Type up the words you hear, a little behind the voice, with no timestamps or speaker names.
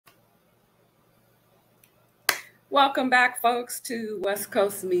Welcome back, folks, to West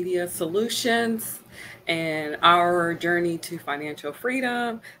Coast Media Solutions and our journey to financial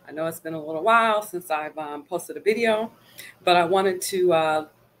freedom. I know it's been a little while since I've posted a video, but I wanted to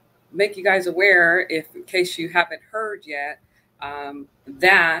make you guys aware, if in case you haven't heard yet,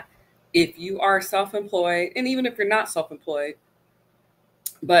 that if you are self-employed, and even if you're not self-employed,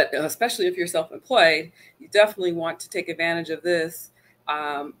 but especially if you're self-employed, you definitely want to take advantage of this.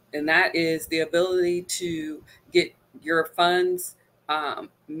 And that is the ability to get your funds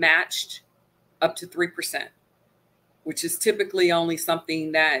matched up to 3%, which is typically only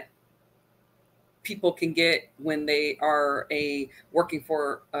something that people can get when they are working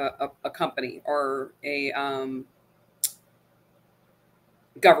for a company or a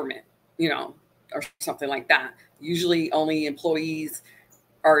government, or something like that. Usually only employees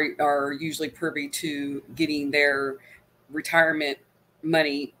are usually privy to getting their retirement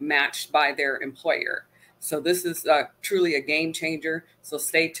money matched by their employer. So this is truly a game changer. So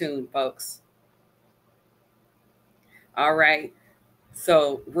stay tuned, folks. All right.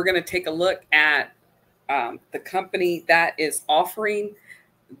 So we're going to take a look at the company that is offering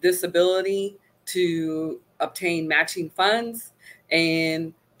this ability to obtain matching funds.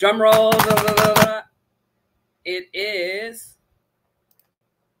 And drum roll, it is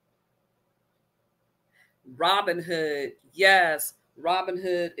Robinhood. Yes,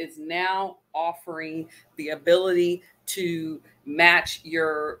 Robinhood is now offering the ability to match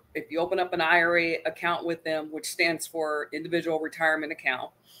if you open up an IRA account with them, which stands for individual retirement account.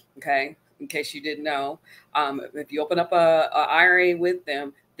 Okay. In case you didn't know, if you open up a IRA with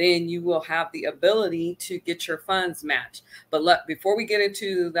them, then you will have the ability to get your funds matched. But before we get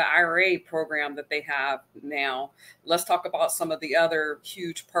into the IRA program that they have now, let's talk about some of the other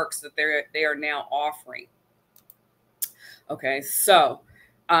huge perks that they are now offering. Okay, so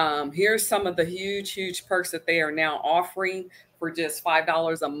here's some of the huge perks that they are now offering for just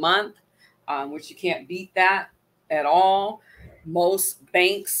 $5 a month, which you can't beat that at all. Most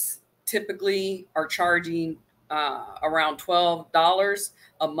banks typically are charging around $12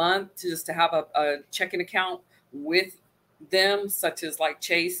 a month just to have a checking account with them, such as like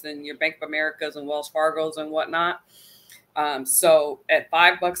Chase and your Bank of America's and Wells Fargo's and whatnot. So at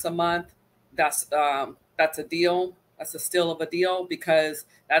 $5 a month, that's a deal. That's a steal of a deal, because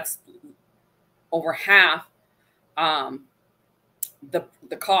that's over half the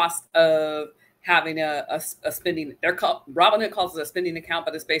cost of having a spending. Robinhood calls it a spending account,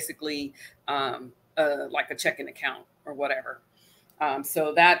 but it's basically like a checking account or whatever.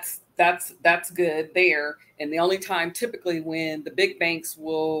 So that's good there. And the only time typically when the big banks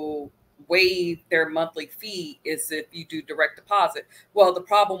will waive their monthly fee is if you do direct deposit. Well, the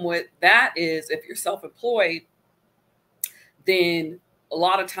problem with that is if you're self-employed, then a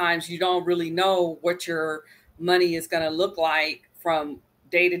lot of times you don't really know what your money is going to look like from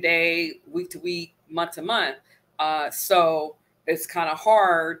day to day, week to week, month to month. So it's kind of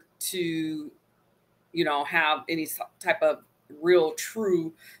hard to, have any type of real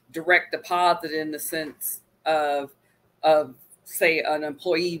true direct deposit in the sense of say an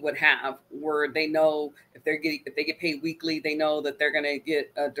employee would have, where they know if they get paid weekly, they know that they're going to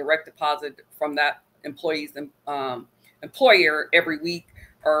get a direct deposit from that employee's employer every week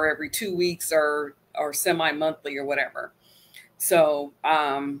or every 2 weeks or semi-monthly or whatever. So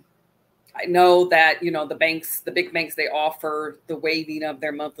I know that, the big banks, they offer the waiving of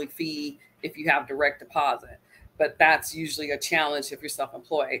their monthly fee if you have direct deposit, but that's usually a challenge if you're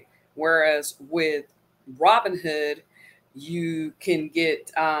self-employed. Whereas with Robinhood, you can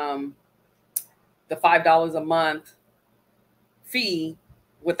get the $5 a month fee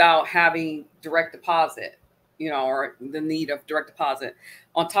without having direct deposit, or the need of direct deposit.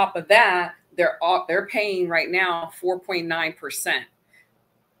 On top of that, they're paying right now 4.9%.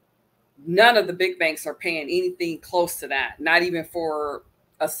 None of the big banks are paying anything close to that, not even for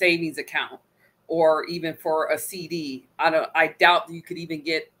a savings account or even for a CD. I doubt you could even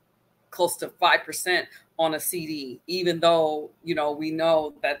get close to 5% on a CD, even though, we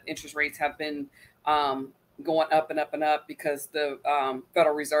know that interest rates have been going up and up and up because the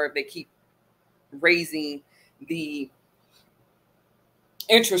Federal Reserve, they keep raising the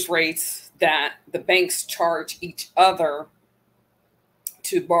interest rates that the banks charge each other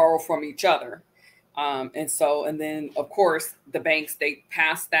to borrow from each other. And then of course the banks, they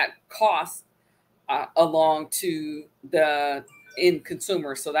pass that cost along to the end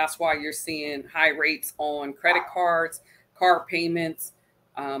consumer. So that's why you're seeing high rates on credit cards, car payments,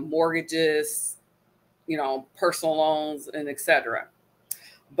 mortgages, personal loans, and etc.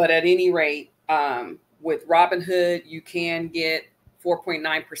 But at any rate, with Robinhood, you can get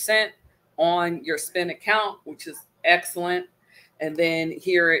 4.9% on your spend account, which is excellent. And then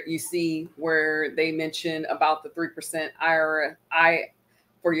here you see where they mention about the 3% IRA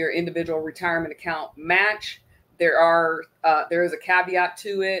for your individual retirement account match. There is a caveat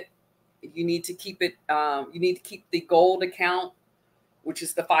to it. You need to keep it. You need to keep the gold account, which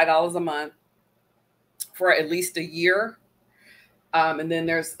is the $5 a month, for at least a year. And then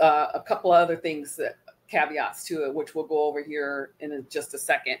there's a couple of other things, caveats to it, which we'll go over here in just a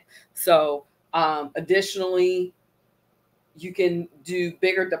second. So additionally, you can do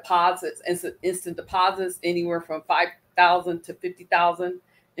bigger deposits, instant deposits, anywhere from $5,000 to $50,000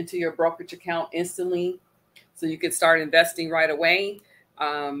 into your brokerage account instantly. So you can start investing right away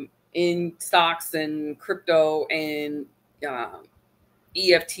in stocks and crypto and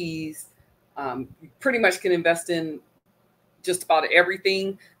EFTs. You pretty much can invest in just about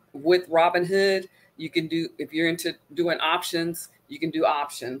everything with Robinhood. You can do, if you're into doing options, you can do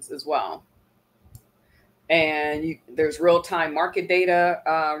options as well. And there's real-time market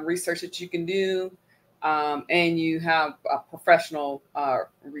data research that you can do. And you have professional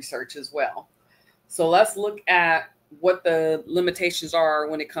research as well. So let's look at what the limitations are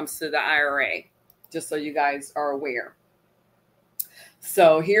when it comes to the IRA, just so you guys are aware.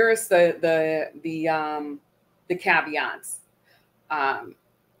 So here's the caveats.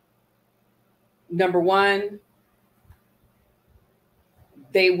 Number one,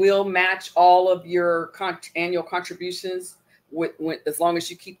 they will match all of your annual contributions as long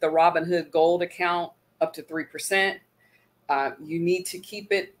as you keep the Robinhood Gold account up to 3%. You need to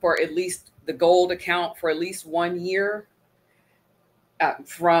keep it for at least the gold account for at least 1 year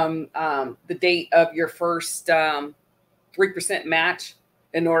from the date of your first 3% match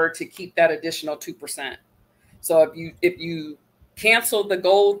in order to keep that additional 2%. So if you cancel the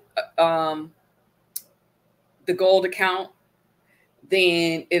gold account,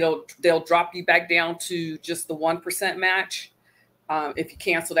 then they'll drop you back down to just the 1% match if you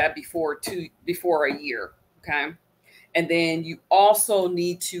cancel that before a year. Okay. And then you also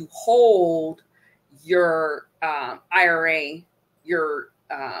need to hold your IRA, your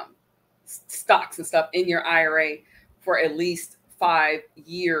stocks and stuff in your IRA for at least 5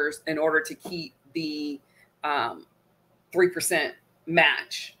 years in order to keep the 3%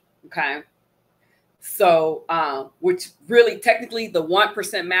 match. Okay. So, which really technically the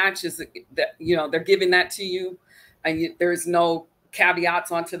 1% match is that, they're giving that to you, and there's no caveats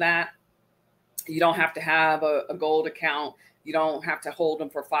onto that. You don't have to have a gold account. You don't have to hold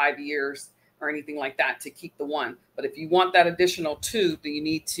them for 5 years or anything like that to keep the 1. But if you want that additional 2, then you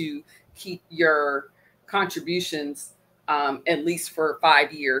need to keep your contributions at least for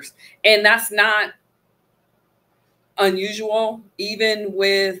 5 years. And that's not unusual, even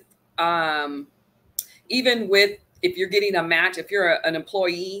with if you're getting a match, if you're an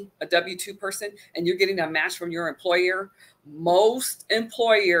employee, a W-2 person, and you're getting a match from your employer, most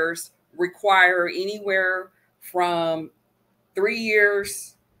employers require anywhere from 3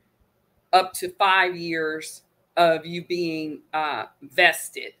 years up to 5 years of you being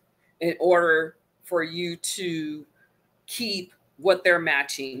vested in order for you to keep what they're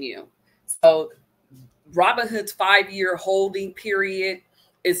matching you. So Robinhood's 5-year holding period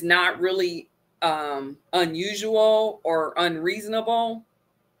is not really unusual or unreasonable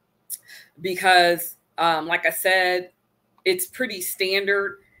because, like I said, it's pretty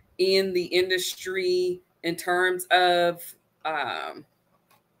standard in the industry in terms of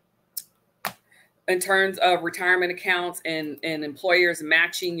retirement accounts and employers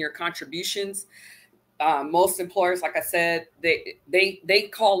matching your contributions. Most employers, like I said, they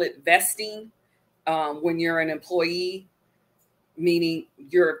call it vesting when you're an employee, meaning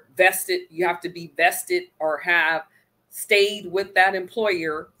you're vested. You have to be vested or have stayed with that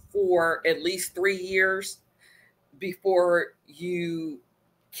employer for at least 3 years before you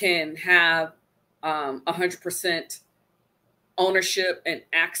can have 100% ownership and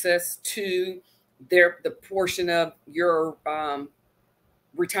access to the portion of your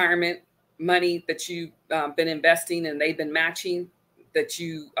retirement money that you've been investing and they've been matching, that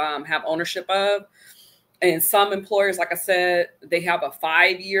you have ownership of. And some employers, like I said, they have a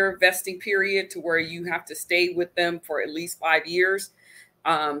 5-year vesting period to where you have to stay with them for at least 5 years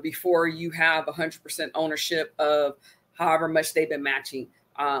before you have 100% ownership of however much they've been matching.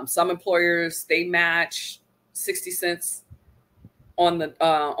 Some employers, they match 60 cents on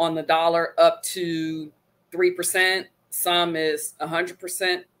the dollar up to 3%. Some is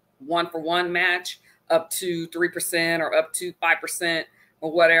 100% 1-for-1 match up to 3% or up to 5%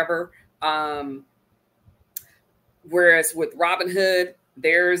 or whatever. Whereas with Robinhood,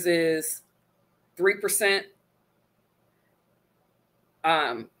 theirs is 3%.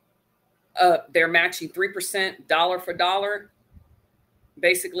 they're matching 3% dollar for dollar,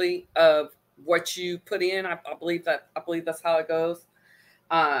 basically, of what you put in. I believe that's how it goes.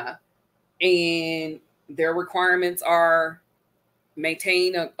 And their requirements are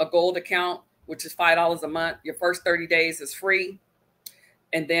maintain a gold account, which is $5 a month. Your first 30 days is free.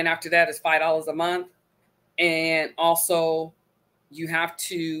 And then after that is $5 a month. And also you have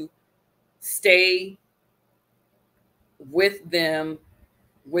to stay with them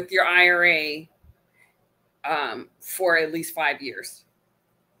with your IRA for at least 5 years.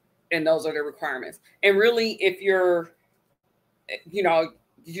 And those are the requirements. And really, if you're,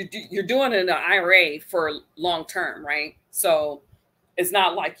 you're doing an IRA for long term, right? So it's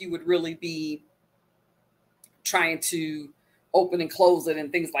not like you would really be trying to open and close it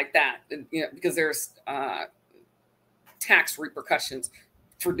and things like that, because there's tax repercussions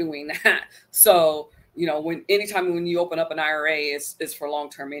for doing that. So, anytime when you open up an IRA, is for long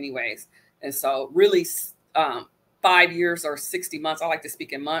term anyways. And so really 5 years or 60 months, I like to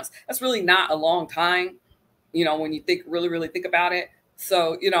speak in months. That's really not a long time, when you really think about it.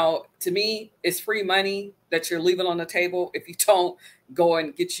 So, to me, it's free money that you're leaving on the table if you don't go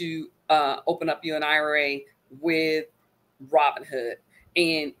and get open up you an IRA with Robinhood.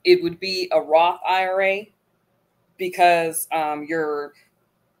 And it would be a Roth IRA because you're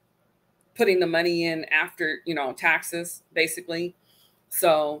putting the money in after, taxes, basically.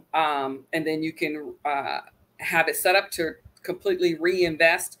 So, and then you can have it set up to completely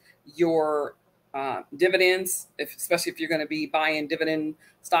reinvest your dividends, especially if you're going to be buying dividend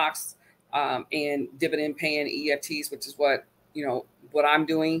stocks and dividend paying EFTs, which is what I'm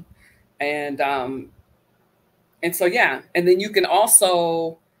doing. And so, yeah. And then you can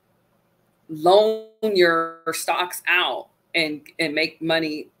also loan your stocks out and make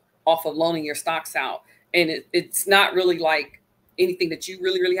money off of loaning your stocks out. And it's not really like anything that you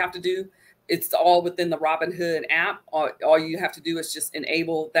really have to do. It's all within the Robinhood app. All you have to do is just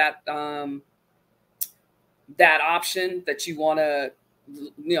enable that that option that you want to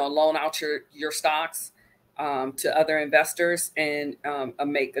loan out your stocks to other investors and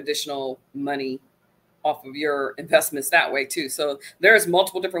make additional money off of your investments that way too. So there's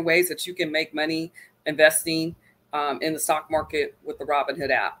multiple different ways that you can make money investing in the stock market with the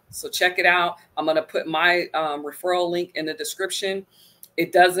Robinhood app. So check it out. I'm going to put my referral link in the description.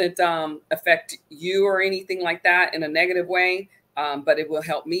 It doesn't affect you or anything like that in a negative way, but it will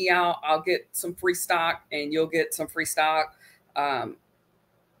help me out. I'll get some free stock and you'll get some free stock.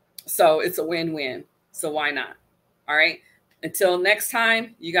 So it's a win-win. So why not? All right. Until next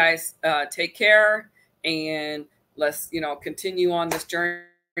time, you guys take care and let's, continue on this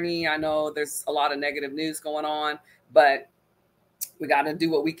journey. I know there's a lot of negative news going on, but we got to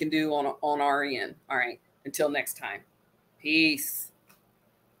do what we can do on our end. All right. Until next time. Peace.